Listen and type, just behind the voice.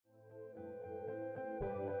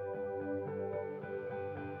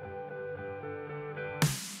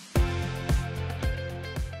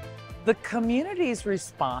The community's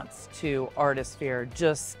response to Artisphere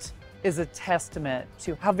just is a testament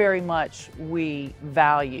to how very much we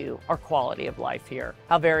value our quality of life here,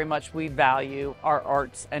 how very much we value our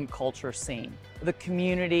arts and culture scene. The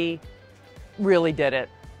community really did it.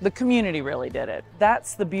 The community really did it.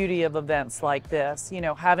 That's the beauty of events like this, you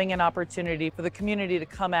know, having an opportunity for the community to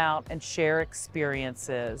come out and share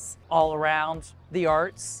experiences all around the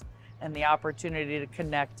arts and the opportunity to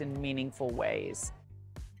connect in meaningful ways.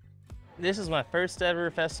 This is my first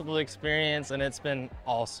ever festival experience and it's been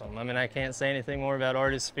awesome. I mean, I can't say anything more about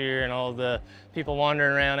Artisphere and all the people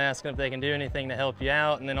wandering around asking if they can do anything to help you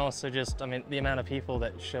out. And then also just, I mean, the amount of people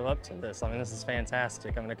that show up to this. I mean, this is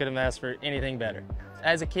fantastic. I mean, I couldn't have asked for anything better.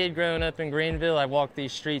 As a kid growing up in Greenville, I walked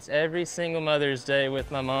these streets every single Mother's Day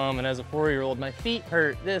with my mom. And as a 4-year-old, my feet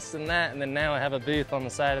hurt, this and that. And then now I have a booth on the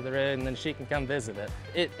side of the road and then she can come visit it.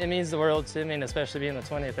 It means the world to me, and especially being the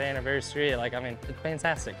 20th anniversary. Like, I mean, it's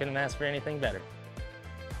fantastic. Couldn't have asked for anything better.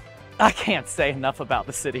 I can't say enough about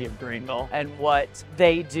the city of Greenville and what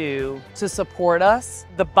they do to support us,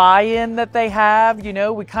 the buy-in that they have. You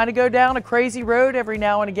know, we kind of go down a crazy road every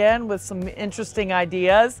now and again with some interesting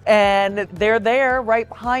ideas, and they're there right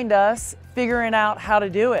behind us figuring out how to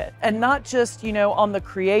do it. And not just, you know, on the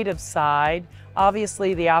creative side.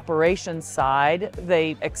 Obviously, the operations side,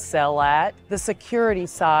 they excel at. The security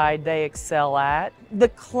side, they excel at. The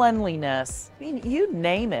cleanliness, I mean, you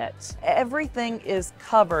name it. Everything is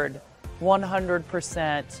covered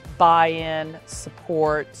 100% buy-in,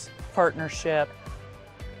 support, partnership.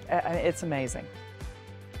 It's amazing.